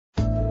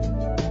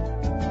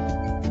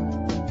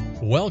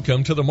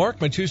Welcome to the Mark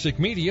Matousek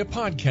Media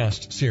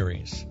podcast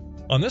series.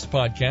 On this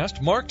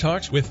podcast, Mark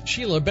talks with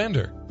Sheila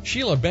Bender.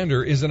 Sheila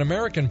Bender is an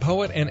American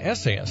poet and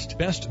essayist,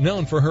 best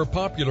known for her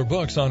popular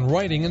books on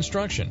writing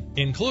instruction,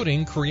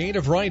 including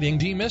Creative Writing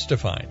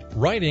Demystified,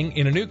 Writing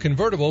in a New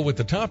Convertible with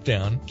the Top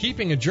Down,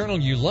 Keeping a Journal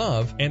You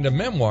Love, and a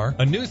memoir,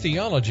 A New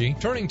Theology,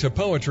 Turning to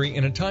Poetry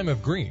in a Time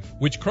of Grief,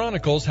 which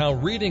chronicles how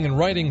reading and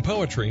writing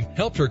poetry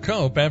helped her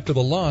cope after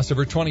the loss of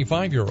her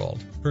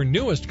 25-year-old. Her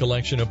newest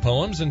collection of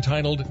poems,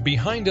 entitled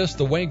Behind Us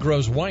the Way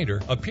Grows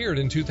Wider, appeared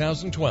in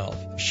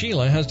 2012.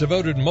 Sheila has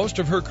devoted most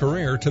of her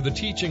career to the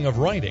teaching of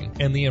writing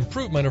and the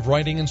improvement of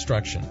writing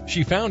instruction.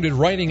 She founded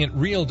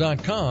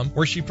WritingItReal.com,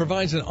 where she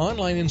provides an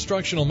online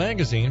instructional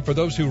magazine for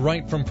those who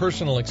write from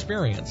personal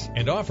experience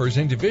and offers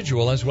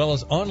individual as well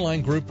as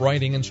online group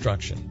writing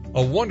instruction.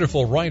 A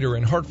wonderful writer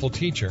and heartful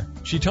teacher,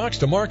 she talks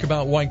to Mark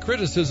about why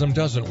criticism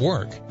doesn't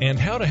work and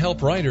how to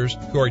help writers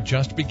who are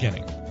just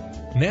beginning.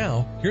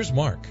 Now, here's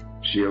Mark.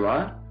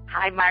 Sheila?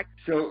 Hi, Mark.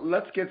 So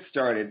let's get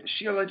started.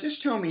 Sheila,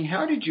 just tell me,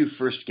 how did you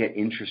first get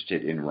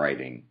interested in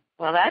writing?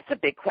 Well, that's a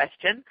big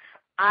question.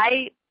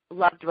 I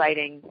loved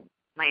writing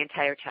my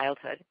entire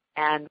childhood.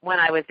 And when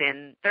I was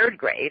in third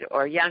grade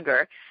or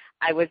younger,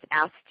 I was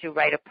asked to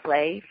write a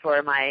play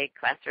for my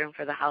classroom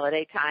for the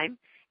holiday time,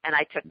 and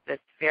I took this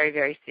very,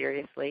 very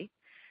seriously.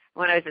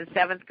 When I was in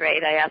seventh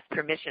grade, I asked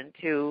permission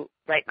to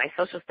write my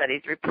social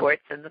studies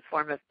reports in the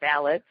form of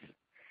ballads.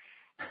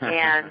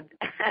 And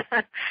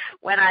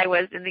when I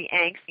was in the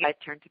angst, I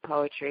turned to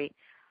poetry.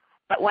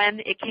 But when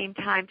it came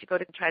time to go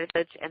to try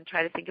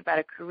to think about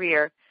a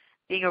career,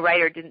 being a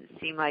writer didn't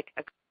seem like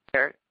a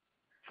career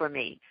for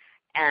me.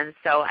 And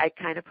so I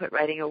kind of put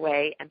writing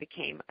away and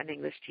became an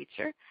English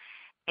teacher.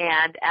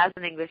 And as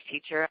an English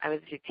teacher, I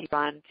was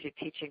on to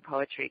teaching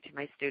poetry to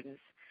my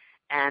students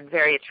and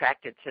very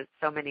attracted to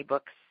so many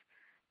books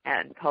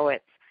and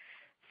poets.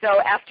 So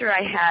after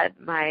I had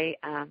my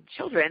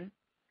children,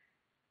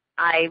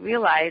 I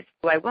realized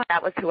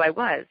that was who I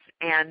was,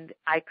 and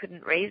I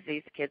couldn't raise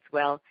these kids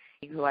well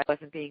who I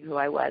wasn't being who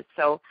I was.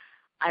 So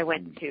I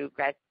went to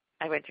grad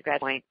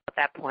point. At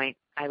that point,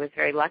 I was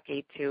very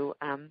lucky to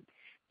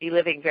be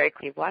living very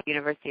close to the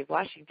University of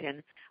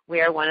Washington,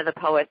 where one of the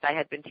poets I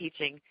had been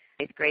teaching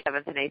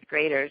 7th and 8th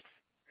graders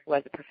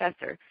was a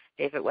professor,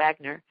 David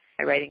Wagner.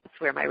 That's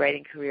where my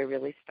writing career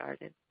really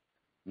started.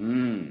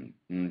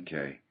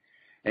 Okay.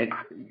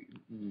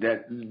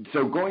 And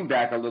so going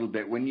back a little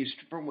bit, when you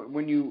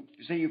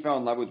say you fell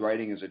in love with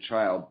writing as a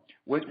child,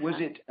 was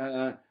it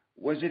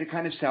a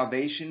kind of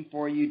salvation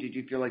for you? Did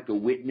you feel like the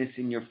witness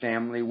in your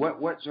family?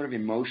 What sort of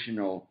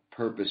emotional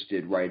purpose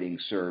did writing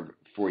serve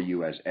for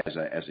you as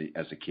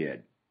a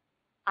kid?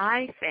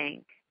 I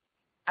think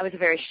I was a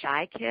very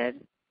shy kid,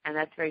 and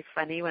that's very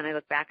funny when I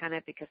look back on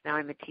it, because now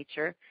I'm a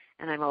teacher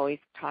and I'm always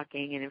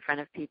talking and in front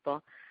of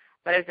people.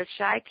 But I was a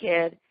shy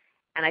kid.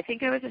 And I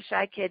think I was a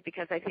shy kid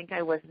because I think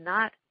I was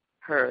not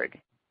heard.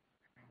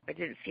 I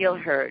didn't feel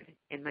heard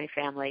in my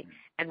family.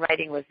 And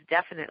writing was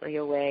definitely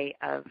a way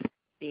of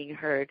being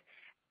heard,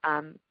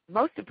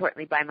 most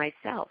importantly by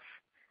myself.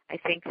 I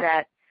think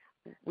that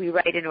we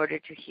write in order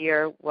to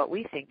hear what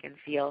we think and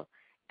feel.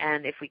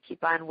 And if we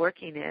keep on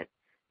working it,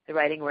 the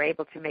writing, we're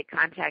able to make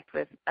contact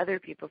with other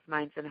people's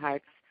minds and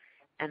hearts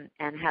and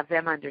have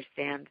them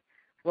understand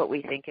what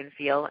we think and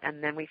feel.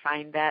 And then we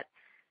find that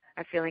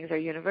our feelings are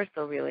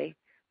universal, really.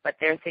 But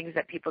there are things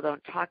that people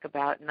don't talk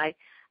about, and I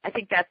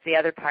think that's the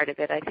other part of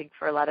it. I think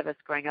for a lot of us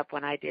growing up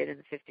when I did in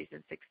the 50s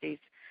and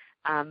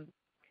 60s,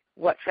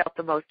 what felt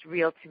the most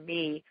real to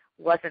me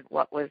wasn't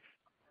what was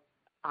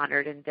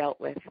honored and dealt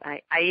with.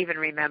 I even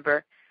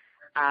remember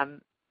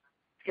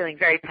feeling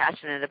very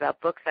passionate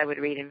about books I would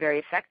read and very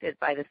affected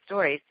by the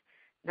stories,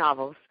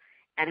 novels,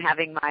 and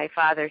having my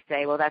father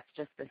say, well, that's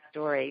just a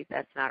story,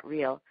 that's not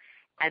real,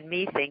 and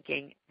me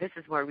thinking, this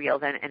is more real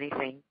than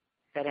anything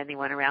that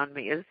anyone around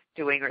me is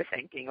doing or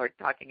thinking or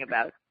talking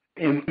about.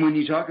 And when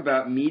you talk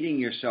about meeting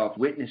yourself,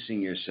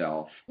 witnessing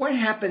yourself, what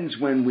happens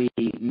when we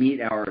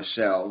meet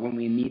ourselves, when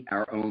we meet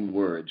our own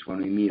words, when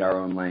we meet our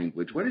own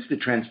language? What is the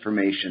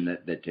transformation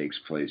that takes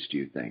place, do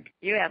you think?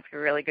 You ask a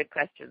really good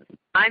question.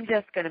 I'm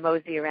just going to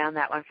mosey around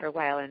that one for a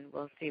while, and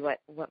we'll see what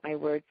my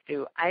words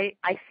do. I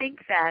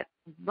think that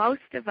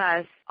most of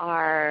us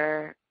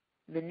are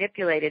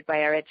manipulated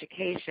by our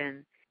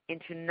education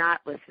into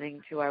not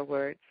listening to our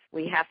words.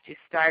 We have to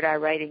start our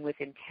writing with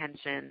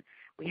intention.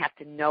 We have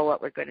to know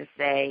what we're going to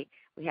say.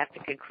 We have to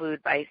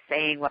conclude by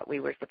saying what we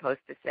were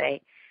supposed to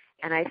say.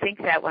 And I think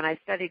that when I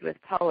studied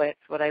with poets,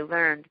 what I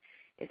learned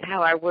is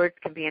how our words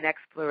can be an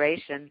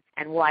exploration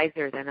and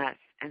wiser than us.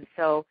 And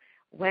so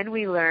when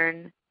we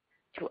learn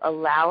to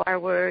allow our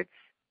words,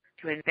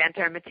 to invent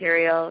our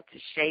material, to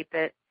shape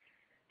it,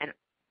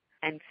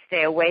 and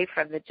stay away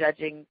from the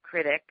judging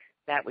critic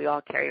that we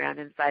all carry around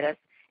inside us,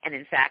 and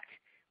in fact,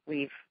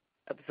 we've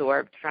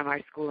absorbed from our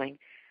schooling.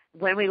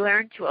 When we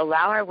learn to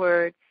allow our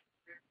words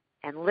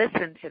and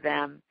listen to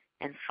them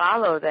and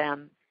follow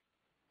them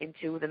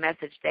into the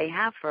message they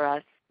have for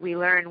us, we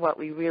learn what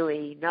we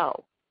really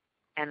know.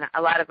 And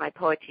a lot of my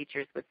poet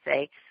teachers would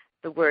say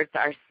the words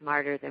are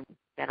smarter than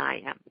I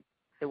am.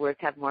 the words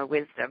have more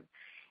wisdom.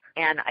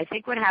 And I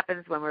think what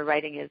happens when we're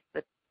writing is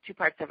the two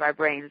parts of our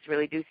brains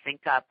really do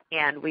sync up,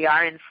 and we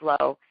are in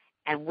flow.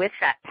 And with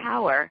that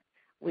power,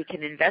 we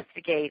can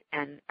investigate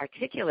and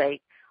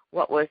articulate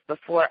what was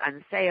before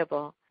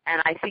unsayable.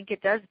 And I think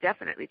it does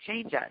definitely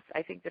change us.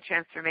 I think the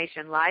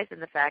transformation lies in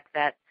the fact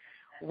that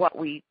what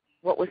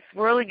was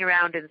swirling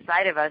around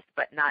inside of us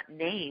but not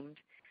named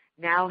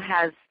now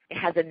has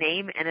a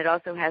name, and it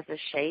also has a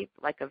shape,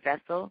 like a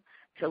vessel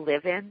to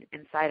live in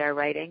inside our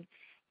writing.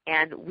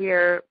 And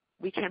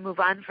we can move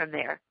on from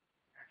there,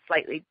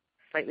 slightly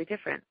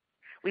different.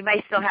 We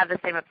may still have the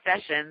same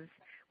obsessions.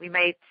 We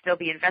may still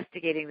be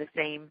investigating the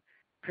same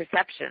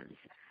perceptions.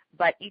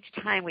 But each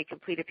time we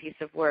complete a piece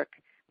of work,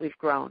 we've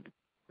grown.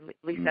 At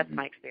least that's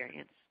my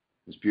experience.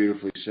 It's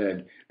beautifully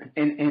said.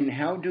 And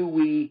how do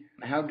we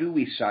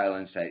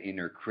silence that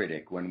inner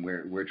critic when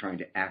we're trying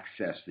to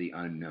access the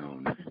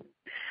unknown?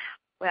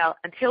 Well,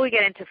 until we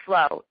get into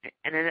flow,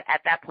 and then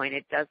at that point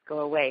it does go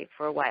away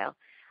for a while.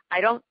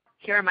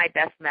 Here are my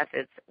best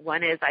methods.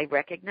 One is I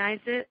recognize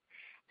it,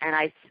 and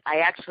I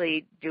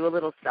actually do a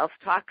little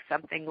self-talk,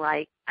 something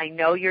like, I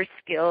know you're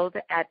skilled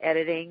at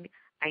editing.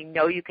 I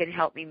know you can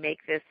help me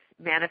make this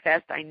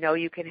manifest. I know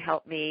you can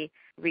help me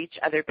reach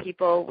other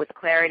people with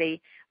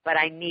clarity, but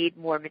I need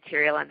more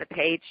material on the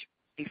page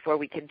before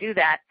we can do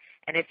that.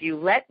 And if you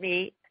let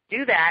me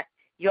do that,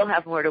 you'll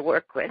have more to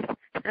work with.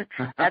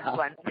 That's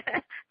one.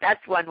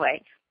 That's one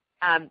way.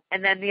 And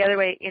then the other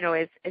way,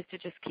 is to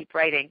just keep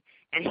writing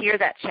and hear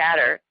that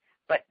chatter,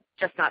 but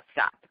just not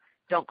stop.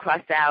 Don't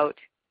cross out.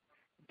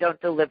 Don't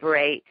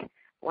deliberate.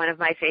 One of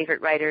my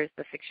favorite writers,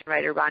 the fiction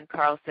writer Ron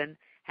Carlson,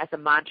 has a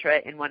mantra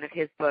in one of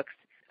his books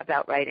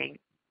about writing.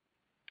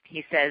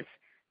 He says,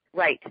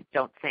 write,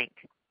 don't think.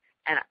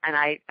 And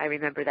I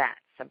remember that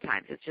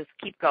sometimes. It's just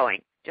keep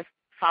going. Just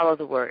follow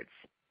the words.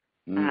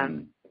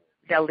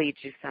 They'll lead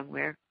you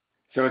somewhere.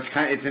 So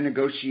it's a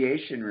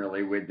negotiation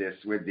really with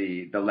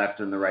the left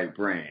and the right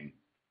brain.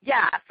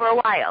 Yeah, for a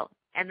while.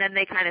 And then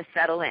they kind of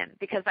settle in,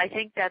 because I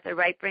think that the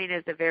right brain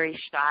is a very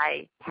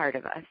shy part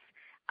of us.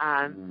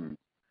 And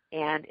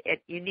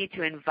you need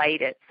to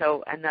invite it.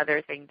 So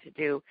another thing to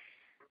do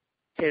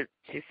to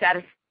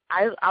satisfy,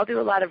 I'll do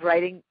a lot of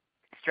writing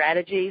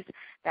strategies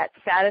that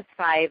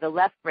satisfy the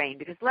left brain,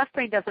 because the left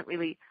brain doesn't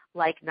really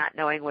like not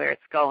knowing where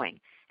it's going.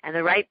 And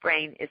the right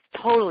brain is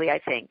totally, I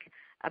think,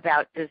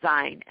 about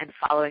design and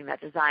following that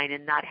design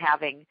and not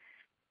having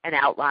an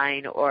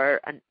outline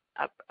or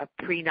a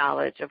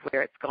pre-knowledge of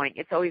where it's going.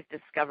 It's always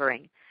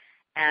discovering.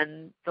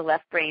 And the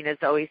left brain is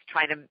always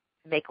trying to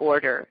make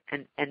order.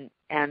 And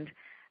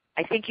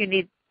I think you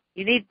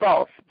need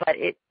both, but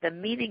the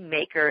meaning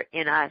maker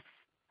in us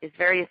is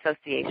very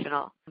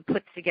associational and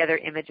puts together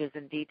images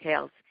and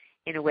details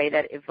in a way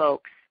that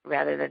evokes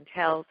rather than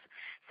tells.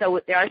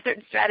 So there are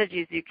certain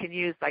strategies you can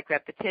use, like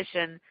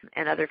repetition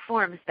and other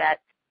forms, that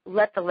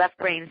let the left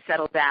brain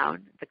settle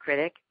down, the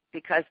critic,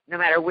 because no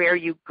matter where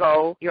you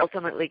go, you're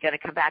ultimately going to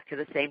come back to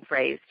the same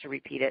phrase to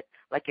repeat it,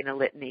 like in a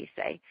litany,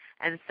 say.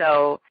 And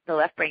so the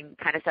left brain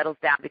kind of settles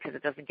down because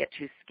it doesn't get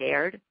too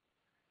scared.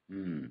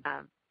 And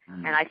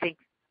I think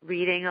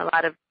reading a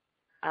lot of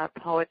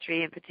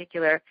poetry in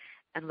particular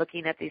and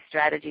looking at these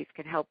strategies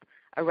can help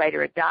a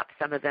writer adopt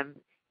some of them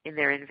in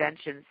their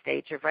invention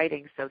stage of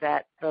writing, so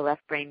that the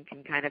left brain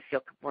can kind of feel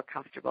more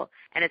comfortable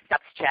and it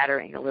stops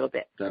chattering a little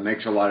bit. That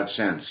makes a lot of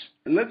sense.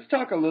 Let's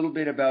talk a little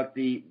bit about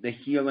the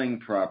healing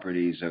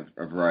properties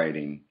of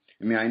writing.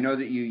 I mean, I know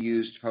that you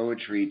used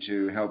poetry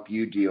to help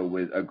you deal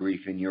with a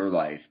grief in your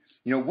life.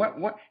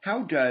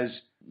 How does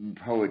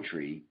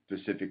poetry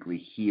specifically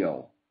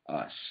heal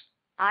us?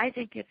 I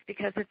think it's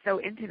because it's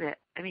so intimate.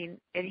 I mean,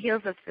 it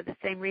heals us for the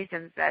same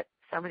reasons that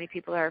so many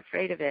people are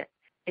afraid of it.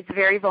 It's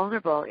very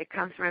vulnerable. It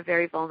comes from a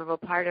very vulnerable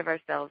part of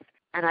ourselves.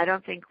 And I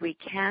don't think we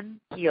can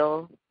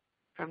heal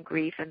from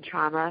grief and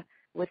trauma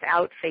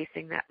without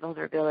facing that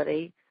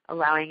vulnerability,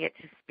 allowing it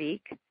to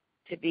speak,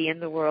 to be in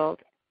the world,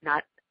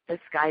 not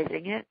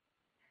disguising it.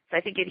 So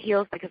I think it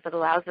heals because it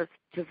allows us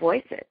to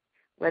voice it,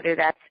 whether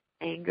that's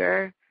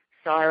anger,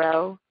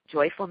 sorrow,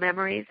 joyful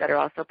memories that are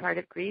also part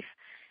of grief.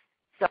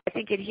 So I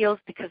think it heals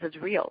because it's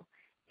real.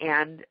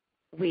 And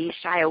we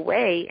shy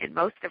away in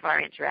most of our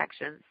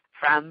interactions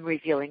from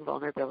revealing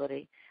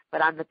vulnerability.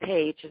 But on the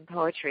page in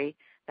poetry,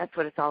 that's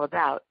what it's all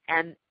about.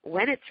 And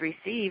when it's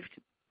received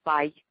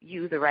by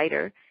you, the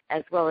writer,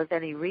 as well as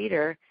any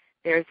reader,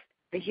 the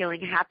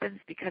healing happens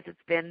because it's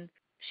been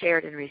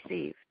shared and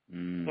received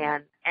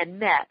and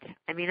met.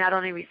 I mean, not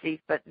only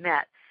received, but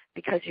met,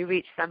 because you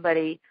reach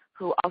somebody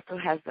who also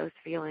has those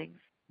feelings.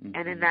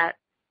 And in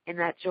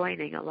that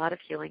joining, a lot of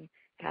healing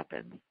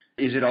happens.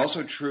 Is it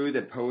also true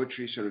that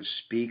poetry sort of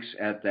speaks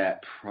at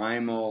that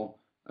primal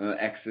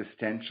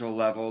existential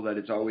level, that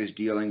it's always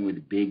dealing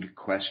with big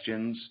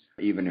questions,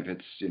 even if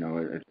it's,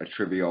 a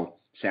trivial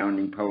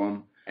sounding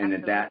poem, and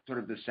that sort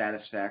of the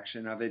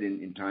satisfaction of it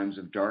in times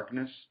of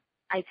darkness?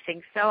 I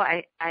think so.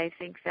 I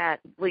think that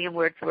William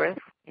Wordsworth,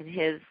 in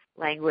his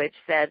language,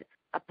 said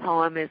a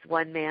poem is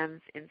one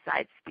man's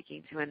inside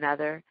speaking to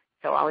another.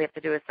 So all we have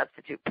to do is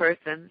substitute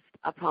persons.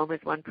 A poem is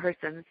one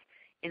person's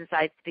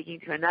inside speaking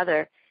to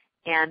another,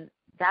 and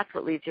that's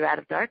what leads you out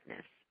of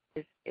darkness,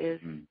 is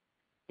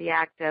the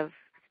act of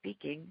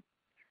speaking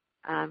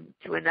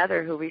to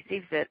another who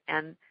receives it.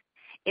 And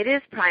it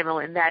is primal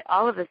in that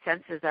all of the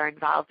senses are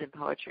involved in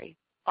poetry,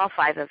 all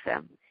 5 of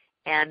them.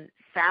 And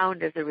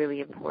sound is a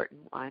really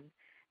important one.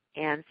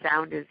 And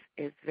sound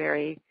is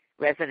very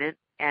resonant.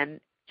 And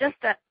just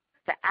the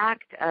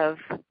act of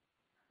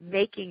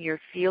making your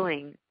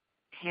feeling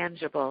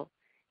tangible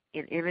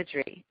in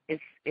imagery is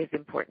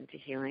important to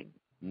healing.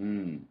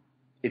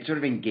 It sort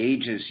of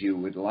engages you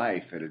with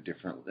life at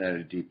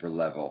a deeper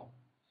level.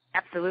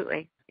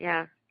 Absolutely,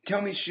 yeah.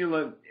 Tell me,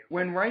 Sheila,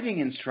 when writing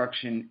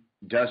instruction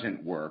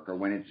doesn't work or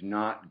when it's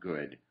not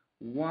good,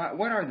 what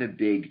are the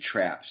big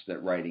traps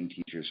that writing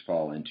teachers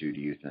fall into,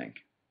 do you think?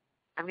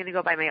 I'm going to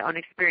go by my own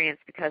experience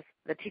because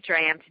the teacher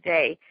I am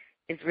today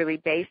is really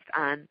based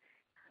on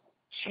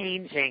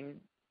changing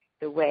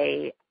the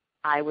way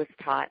I was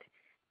taught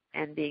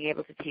and being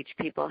able to teach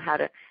people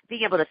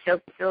being able to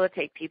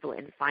facilitate people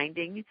in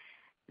finding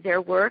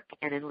their work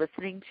and in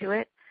listening to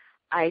it.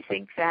 I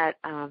think that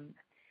a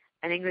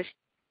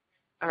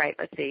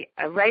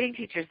writing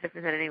teacher is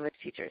different than an English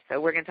teacher,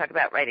 so we're going to talk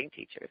about writing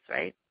teachers,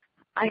 right?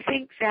 I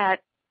think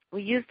that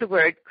we use the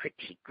word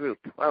critique group,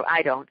 or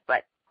I don't,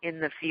 but in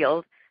the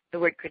field, the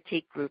word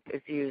critique group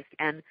is used.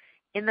 And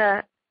in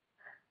the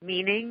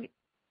meaning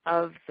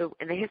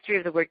in the history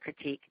of the word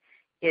critique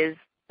is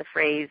the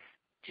phrase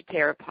to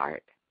tear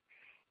apart.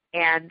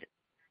 And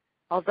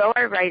although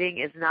our writing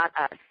is not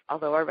us,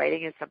 although our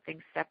writing is something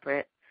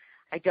separate,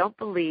 I don't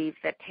believe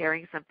that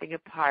tearing something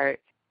apart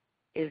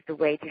is the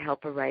way to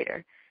help a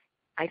writer.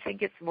 I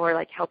think it's more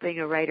like helping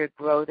a writer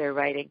grow their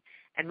writing.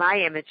 And my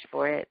image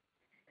for it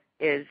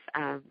is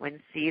when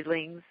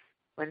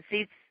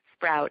seeds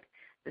sprout,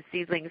 the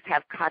seedlings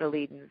have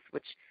cotyledons,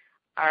 which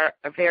are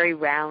a very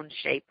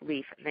round-shaped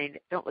leaf, and they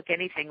don't look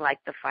anything like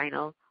the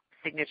final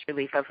signature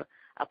leaf of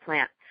a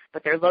plant.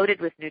 But they're loaded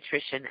with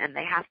nutrition, and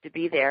they have to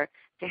be there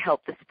to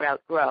help the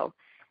sprout grow.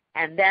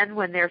 And then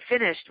when they're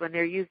finished, when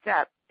they're used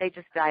up, they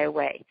just die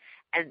away.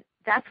 And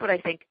that's what I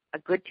think a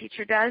good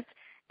teacher does,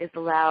 is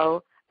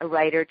allow a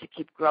writer to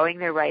keep growing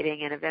their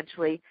writing, and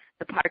eventually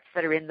the parts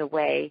that are in the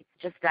way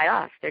just die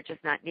off. They're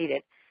just not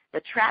needed.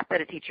 The trap that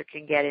a teacher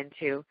can get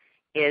into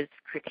is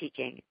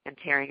critiquing and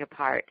tearing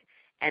apart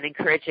and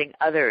encouraging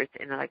others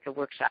in like a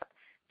workshop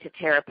to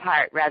tear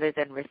apart rather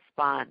than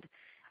respond.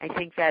 I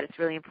think that it's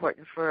really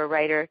important for a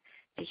writer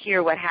to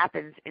hear what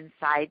happens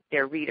inside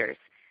their readers,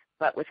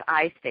 but with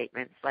I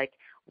statements, like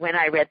when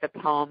I read the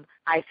poem,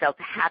 I felt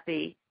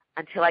happy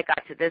until I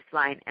got to this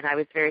line, and I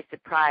was very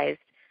surprised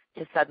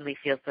to suddenly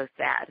feel so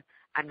sad.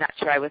 I'm not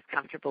sure I was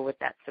comfortable with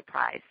that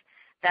surprise.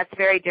 That's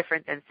very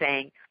different than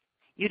saying,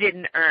 you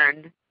didn't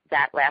earn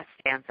that last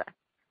stanza.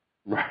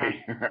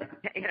 Right.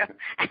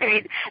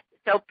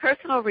 So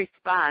personal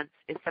response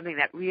is something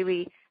that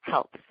really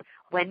helps.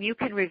 When you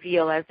can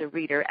reveal as a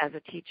reader, as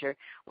a teacher,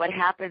 what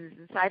happens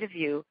inside of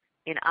you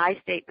in I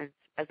statements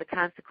as a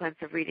consequence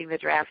of reading the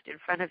draft in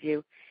front of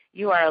you,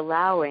 you are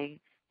allowing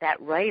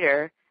that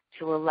writer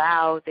to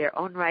allow their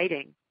own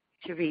writing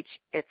to reach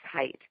its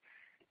height.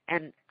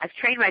 And I've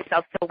trained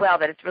myself so well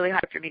that it's really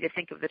hard for me to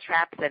think of the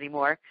traps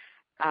anymore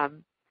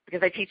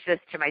because I teach this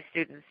to my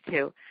students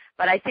too.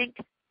 But I think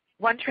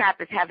one trap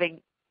is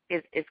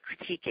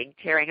critiquing,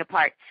 tearing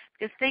apart,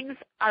 because things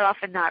are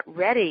often not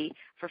ready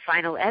for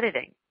final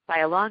editing by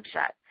a long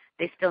shot.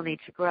 They still need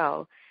to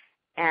grow.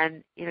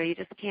 And, you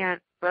just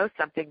can't grow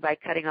something by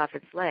cutting off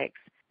its legs.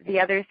 The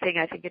other thing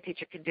I think a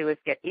teacher can do is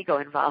get ego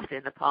involved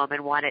in the poem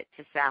and want it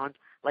to sound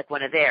like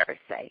one of theirs,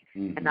 say,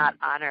 and not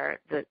honor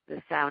the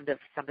sound of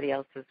somebody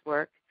else's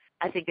work.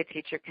 I think a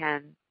teacher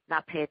can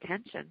not pay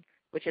attention,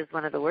 which is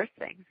one of the worst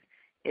things,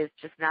 is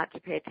just not to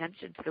pay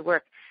attention to the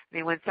work. I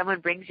mean, when someone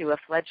brings you a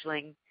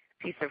fledgling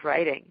piece of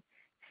writing,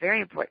 it's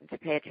very important to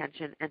pay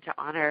attention and to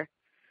honor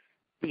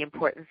the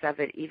importance of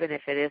it, even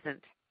if it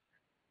isn't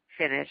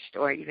finished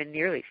or even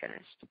nearly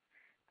finished.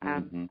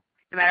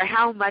 No matter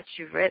how much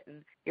you've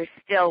written, you're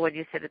still, when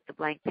you sit at the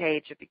blank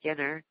page, a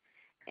beginner.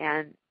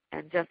 And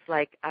just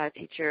like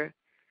teacher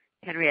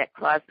Henriette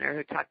Klausner,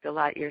 who talked a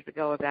lot years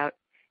ago about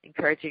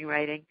encouraging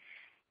writing,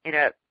 in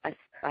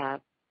a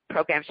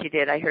program she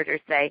did, I heard her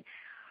say,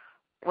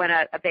 when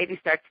a baby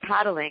starts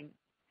toddling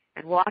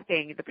and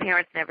walking, the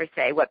parents never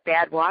say, what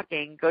bad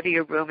walking, go to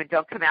your room and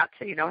don't come out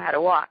till you know how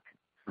to walk.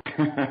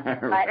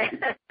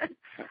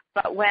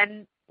 But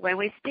when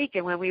we speak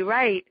and when we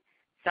write,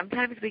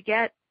 sometimes we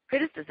get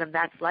criticism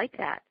that's like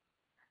that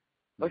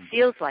or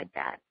feels like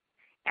that.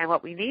 And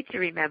what we need to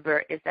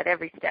remember is that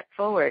every step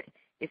forward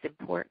is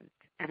important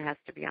and has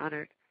to be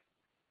honored.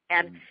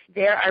 And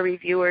there are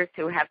reviewers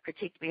who have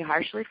critiqued me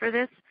harshly for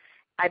this.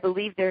 I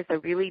believe there's a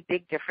really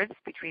big difference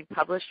between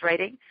published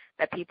writing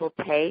that people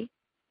pay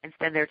and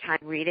spend their time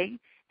reading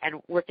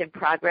and work in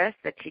progress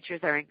that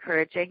teachers are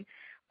encouraging.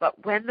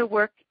 But when the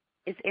work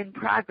is in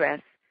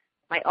progress,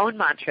 my own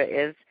mantra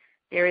is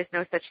there is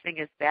no such thing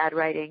as bad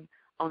writing,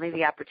 only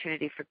the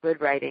opportunity for good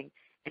writing.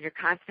 And you're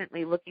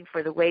constantly looking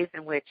for the ways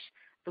in which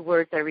the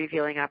words are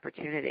revealing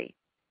opportunity.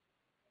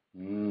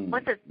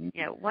 Once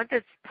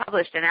it's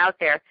published and out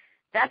there,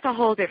 that's a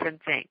whole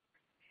different thing.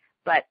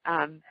 But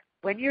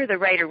when you're the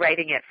writer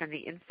writing it from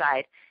the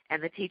inside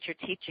and the teacher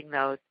teaching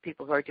those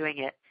people who are doing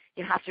it,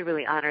 you have to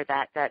really honor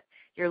that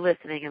you're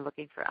listening and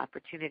looking for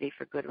opportunity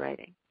for good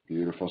writing.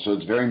 Beautiful. So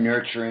it's very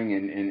nurturing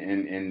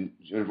and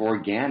sort of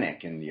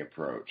organic in the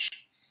approach.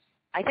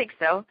 I think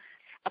so.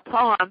 A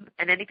poem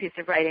and any piece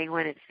of writing,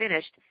 when it's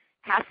finished,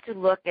 has to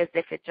look as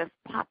if it just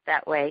popped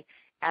that way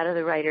out of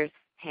the writer's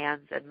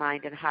hands and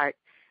mind and heart.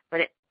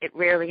 But it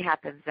rarely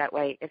happens that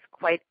way. It's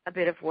quite a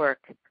bit of work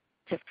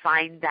to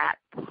find that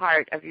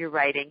part of your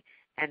writing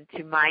and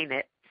to mine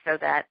it so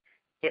that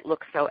it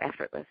looks so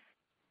effortless.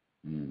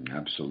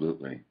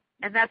 Absolutely.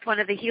 And that's one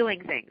of the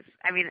healing things.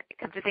 I mean,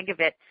 come to think of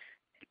it,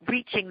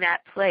 reaching that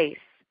place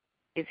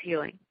is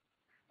healing.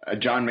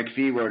 John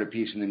McPhee wrote a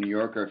piece in the New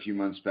Yorker a few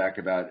months back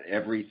about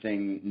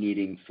everything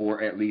needing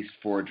at least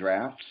 4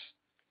 drafts.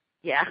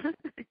 Yeah.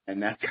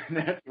 And that's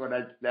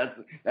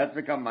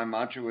become my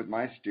mantra with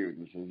my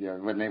students. Is,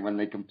 when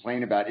they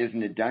complain about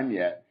isn't it done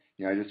yet,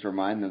 I just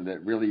remind them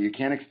that really you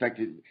can't expect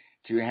it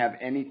to have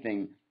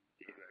anything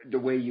the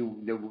way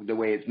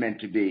it's meant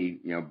to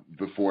be,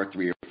 before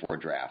 3 or 4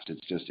 drafts.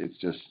 It's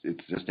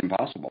just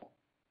impossible.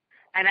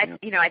 And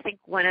I think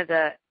one of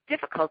the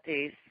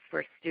difficulties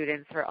for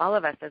students, for all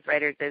of us as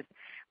writers, is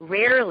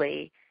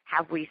rarely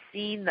have we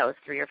seen those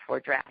 3 or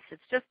 4 drafts.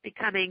 It's just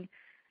becoming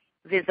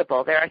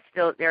visible. There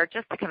are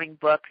just becoming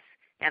books,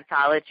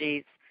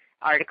 anthologies,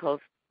 articles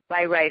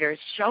by writers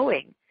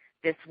showing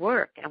this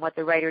work and what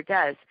the writer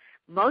does.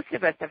 Most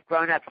of us have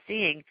grown up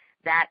seeing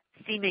that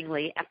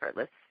seemingly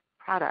effortless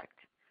product.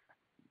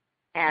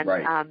 And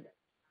right.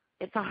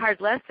 It's a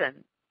hard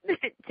lesson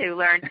to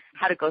learn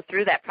how to go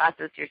through that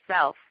process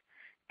yourself.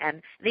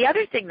 And the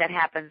other thing that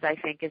happens, I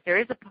think, is there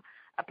is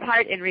a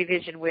part in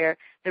revision where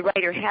the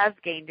writer has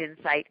gained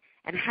insight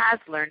and has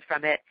learned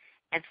from it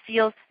and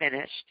feels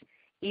finished,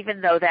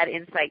 even though that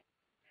insight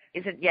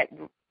isn't yet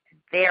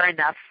there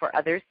enough for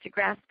others to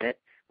grasp it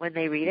when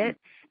they read it.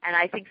 And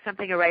I think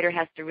something a writer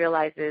has to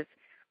realize is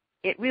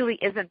it really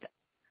isn't,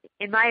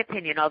 in my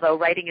opinion, although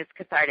writing is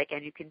cathartic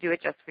and you can do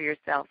it just for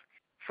yourself,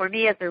 for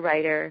me as a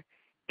writer,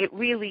 it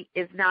really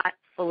is not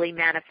fully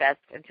manifest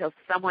until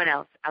someone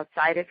else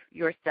outside of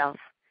yourself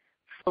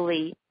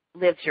fully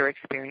lives your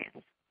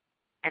experience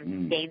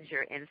and gains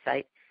your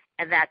insight.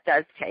 And that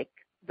does take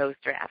those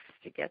drafts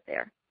to get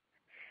there.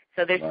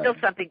 So there's still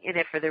something in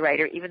it for the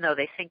writer, even though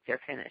they think they're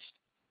finished.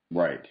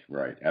 Right,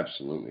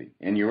 absolutely.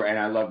 And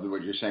I love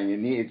what you're saying.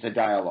 It's a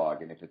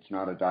dialogue, and if it's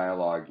not a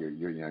dialogue,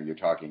 you're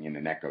talking in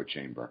an echo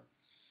chamber.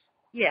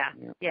 Yeah.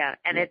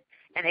 And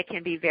it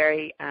can be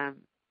very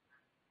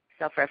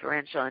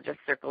self-referential and just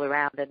circle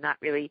around and not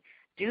really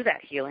do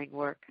that healing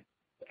work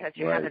because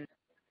you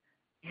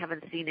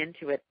haven't seen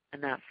into it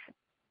enough.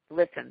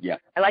 Listen. Yeah.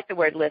 I like the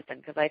word listen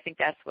because I think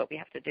that's what we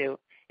have to do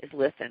is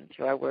listen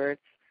to our words.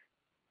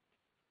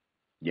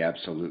 Yeah,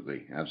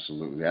 absolutely.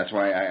 That's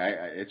why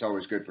it's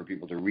always good for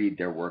people to read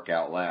their work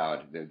out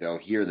loud. They'll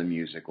hear the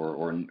music,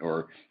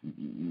 or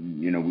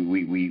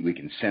we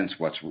can sense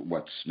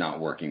what's not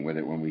working with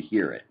it when we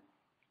hear it.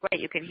 Right,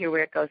 you can hear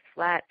where it goes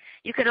flat.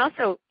 You can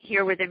also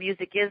hear where the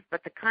music is,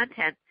 but the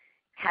content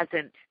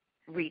hasn't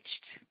reached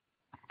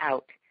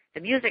out.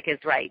 The music is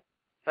right,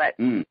 but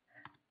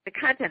the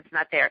content's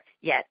not there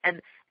yet. And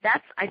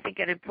that's, I think,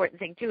 an important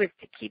thing, too, is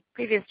to keep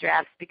previous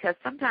drafts because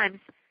sometimes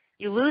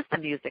you lose the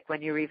music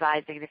when you're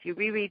revising. And if you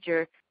reread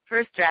your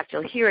first draft,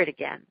 you'll hear it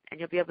again, and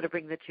you'll be able to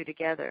bring the two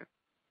together,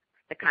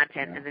 the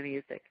content and the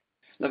music.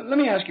 Let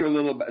me ask you a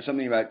little bit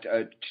something about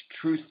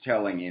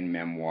truth-telling in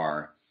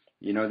memoir.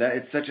 That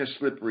it's such a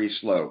slippery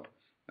slope.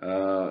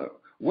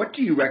 What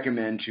do you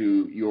recommend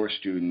to your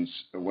students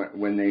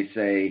when they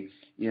say,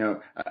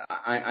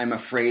 I'm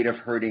afraid of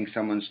hurting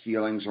someone's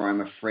feelings or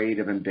I'm afraid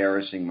of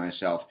embarrassing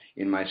myself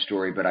in my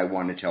story, but I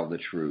want to tell the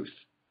truth?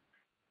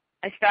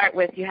 I start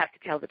with you have to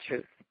tell the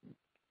truth.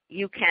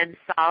 You can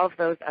solve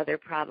those other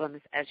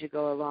problems as you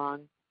go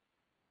along.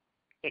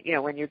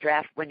 When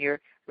you're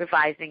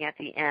revising at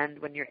the end,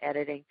 when you're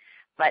editing,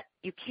 but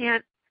you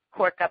can't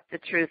cork up the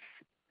truth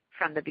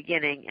from the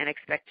beginning and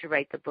expect to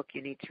write the book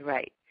you need to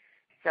write.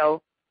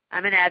 So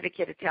I'm an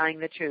advocate of telling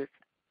the truth,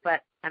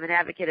 but I'm an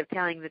advocate of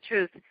telling the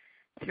truth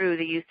through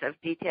the use of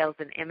details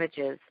and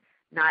images,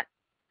 not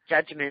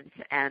judgments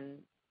and,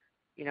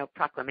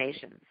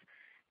 proclamations,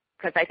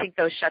 because I think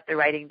those shut the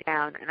writing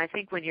down. And I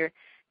think when you're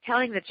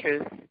telling the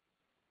truth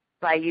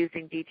by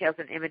using details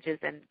and images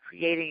and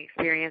creating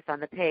experience on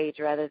the page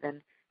rather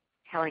than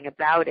telling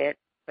about it,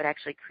 but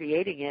actually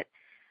creating it,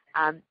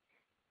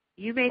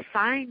 you may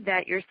find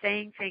that you're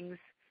saying things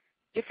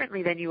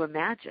differently than you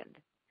imagined,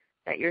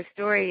 that your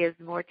story is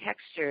more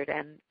textured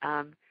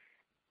and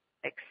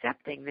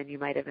accepting than you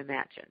might have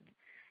imagined.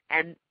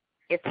 And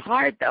it's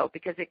hard, though,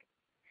 because it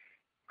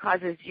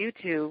causes you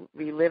to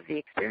relive the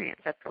experience.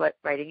 That's what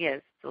writing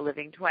is, so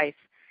living twice.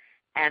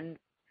 And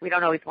we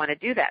don't always want to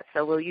do that,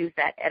 so we'll use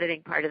that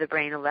editing part of the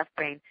brain, the left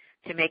brain,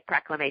 to make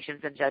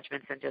proclamations and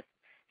judgments and just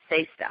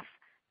say stuff,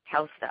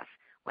 tell stuff,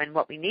 when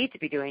what we need to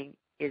be doing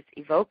is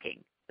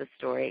evoking the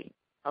story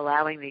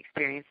allowing the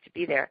experience to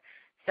be there.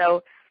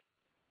 So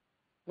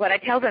what I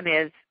tell them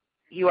is,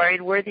 you are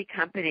in worthy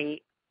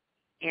company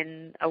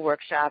in a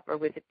workshop or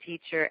with a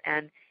teacher,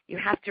 and you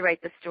have to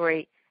write the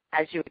story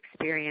as you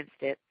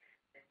experienced it.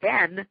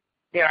 Then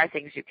there are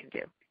things you can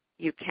do.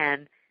 You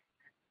can,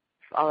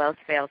 if all else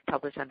fails,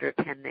 publish under a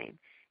pen name.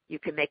 You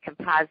can make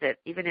composite,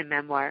 even in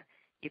memoir,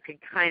 you can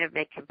kind of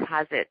make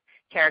composite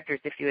characters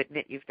if you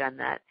admit you've done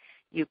that.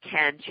 You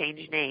can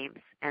change names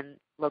and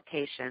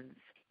locations.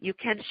 You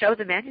can show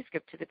the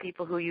manuscript to the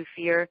people who you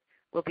fear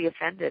will be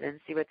offended and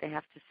see what they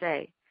have to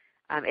say.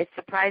 It's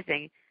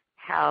surprising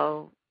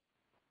how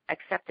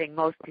accepting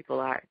most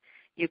people are.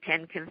 You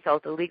can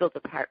consult a legal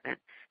department.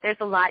 There's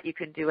a lot you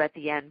can do at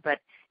the end, but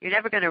you're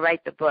never going to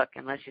write the book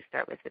unless you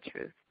start with the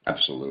truth.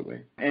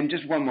 Absolutely. And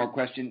just one more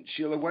question.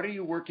 Sheila, what are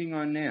you working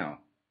on now?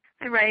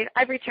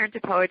 I've returned to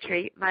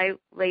poetry. My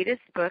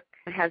latest book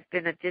has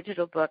been a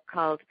digital book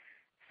called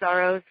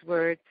Sorrows,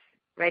 Words,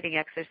 Writing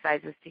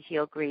Exercises to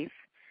Heal Grief.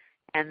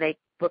 And the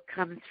book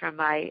comes from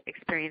my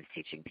experience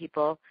teaching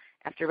people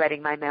after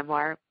writing my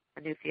memoir,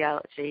 A New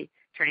Theology,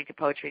 Turning to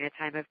Poetry in a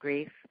Time of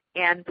Grief.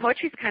 And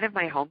poetry is kind of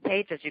my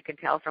homepage, as you can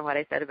tell from what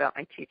I said about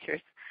my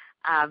teachers.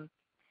 And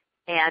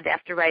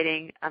after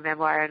writing a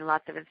memoir and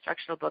lots of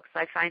instructional books,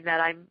 I find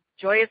that I'm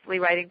joyously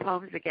writing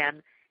poems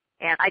again.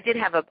 And I did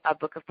have a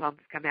book of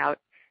poems come out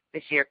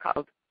this year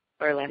called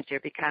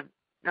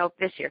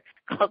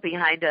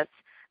Behind Us,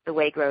 The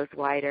Way Grows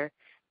Wider.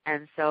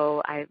 And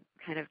so I'm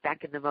kind of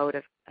back in the mode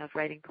of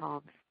writing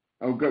poems.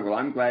 Oh, good. Well,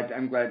 I'm glad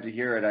to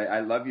hear it. I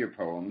love your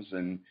poems,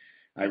 and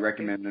I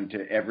recommend them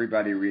to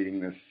everybody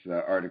reading this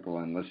article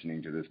and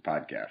listening to this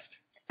podcast.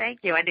 Thank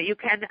you. And you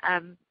can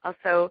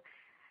also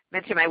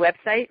mention my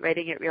website,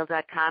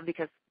 writingitreal.com,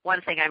 because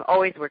one thing I'm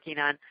always working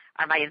on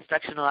are my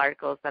instructional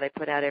articles that I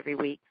put out every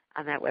week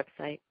on that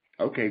website.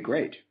 Okay,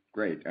 great.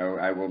 Oh,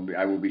 I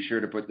will be sure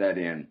to put that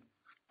in.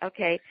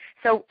 Okay.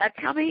 So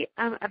tell me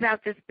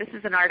about this. This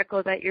is an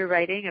article that you're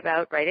writing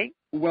about writing?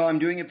 Well, I'm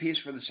doing a piece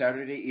for the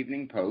Saturday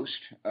Evening Post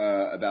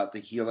about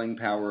the healing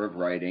power of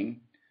writing.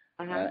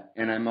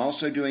 And I'm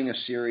also doing a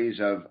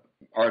series of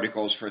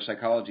articles for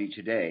Psychology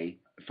Today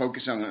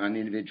focusing on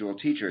individual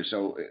teachers.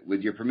 So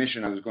with your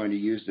permission, I was going to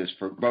use this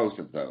for both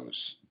of those.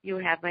 You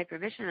have my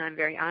permission. I'm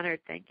very honored.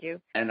 Thank you.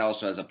 And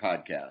also as a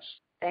podcast.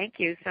 Thank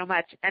you so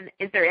much. And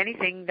is there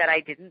anything that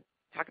I didn't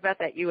talk about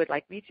that you would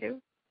like me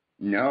to?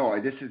 No,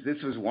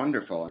 this was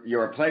wonderful.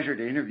 You're a pleasure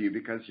to interview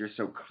because you're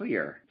so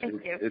clear.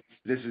 Thank you.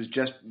 This is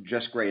just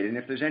great. And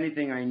if there's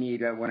anything I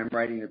need when I'm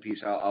writing the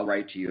piece, I'll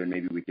write to you and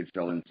maybe we could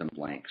fill in some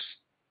blanks.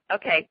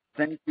 Okay.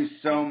 Thank you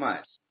so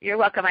much. You're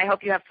welcome. I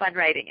hope you have fun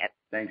writing it.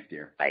 Thanks,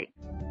 dear. Bye.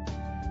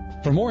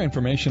 For more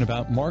information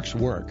about Mark's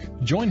work,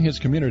 join his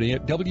community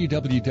at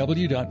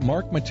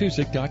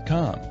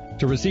www.markmatousek.com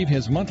to receive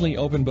his monthly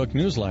open book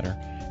newsletter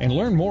and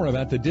learn more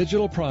about the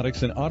digital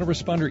products and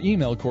autoresponder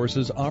email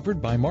courses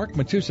offered by Mark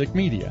Matousek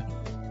Media.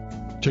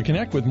 To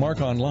connect with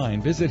Mark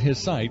online, visit his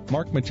site,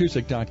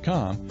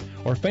 markmatousek.com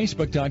or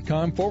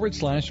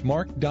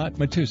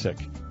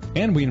facebook.com/mark.matousek.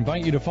 And we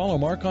invite you to follow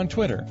Mark on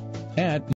Twitter at